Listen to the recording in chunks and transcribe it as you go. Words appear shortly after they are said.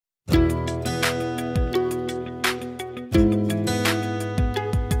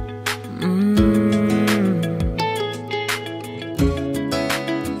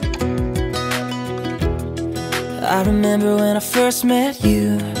I remember when I first met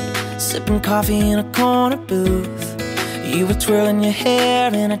you, sipping coffee in a corner booth. You were twirling your hair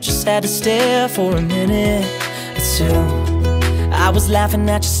and I just had to stare for a minute or two. I was laughing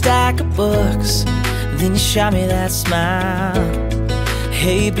at your stack of books, then you shot me that smile.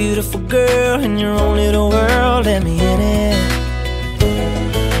 Hey beautiful girl, in your own little world, let me in it.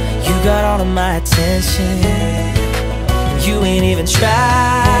 You got all of my attention, you ain't even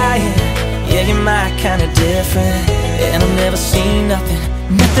trying. Yeah, you're my kind of different, and I've never seen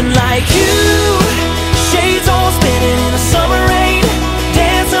nothing like you. Shades all spinning in the summer rain,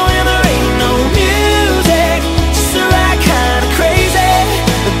 dancing when there ain't no music, just the right kind of crazy.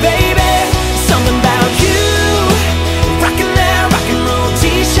 But baby, something about you, rocking that rock and roll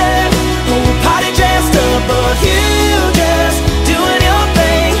t-shirt, whole party dressed up, but you just doing your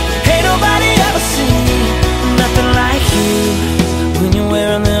thing. Ain't nobody ever seen nothing like you. When you're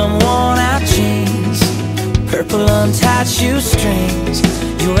wearing them worn out jeans, purple untied shoestrings,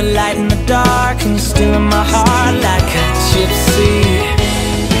 you're a light in the dark and you're still in my heart like a gypsy.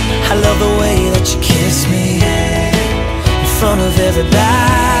 I love the way that you kiss me in front of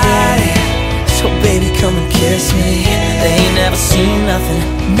everybody. So baby, come and kiss me. They ain't never seen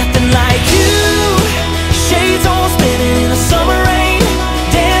nothing like you. Shades on